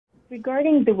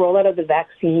Regarding the rollout of the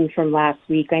vaccine from last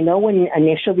week, I know when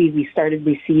initially we started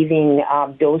receiving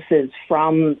doses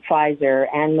from Pfizer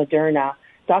and Moderna,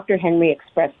 Dr. Henry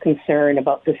expressed concern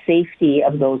about the safety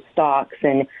of those stocks.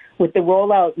 And with the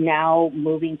rollout now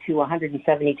moving to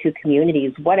 172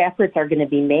 communities, what efforts are going to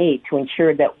be made to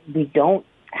ensure that we don't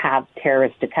have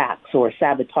terrorist attacks or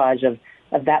sabotage of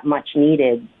that much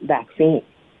needed vaccine?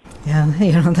 Yeah,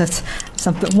 that's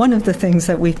something. One of the things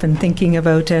that we've been thinking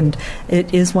about, and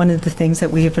it is one of the things that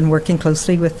we have been working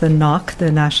closely with the NOC,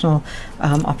 the National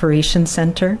Operations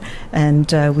Center,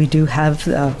 and we do have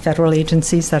federal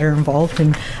agencies that are involved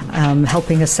in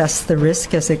helping assess the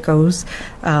risk as it goes.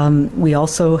 We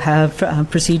also have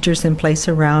procedures in place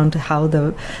around how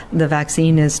the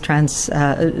vaccine is transported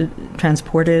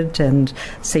and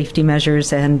safety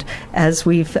measures. And as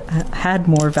we've had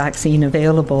more vaccine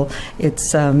available,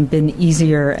 it's been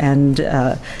easier and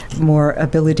more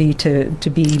ability to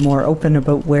be more open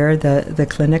about where the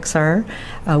clinics are.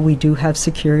 We do have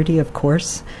security, of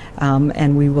course,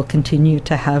 and we will continue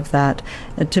to have that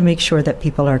to make sure that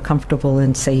people are comfortable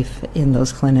and safe in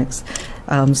those clinics.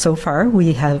 So far,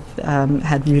 we have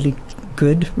had really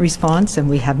good response, and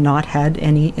we have not had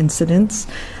any incidents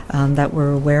that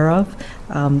we're aware of.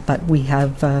 But we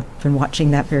have been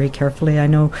watching that very carefully. I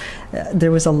know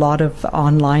there was a lot of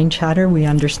online chatter, we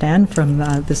understand, from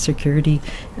the security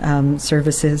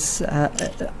services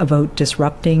about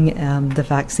disrupting the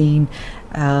vaccine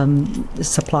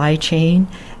supply chain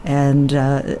and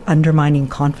undermining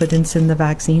confidence in the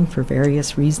vaccine for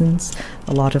various reasons.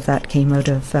 A lot of that came out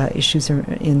of issues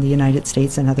in the United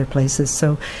States and other places.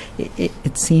 So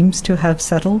it seems to have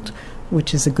settled,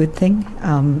 which is a good thing.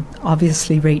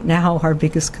 Obviously, right now, our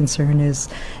biggest concern is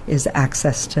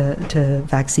access to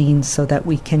vaccines so that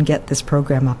we can get this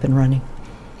program up and running.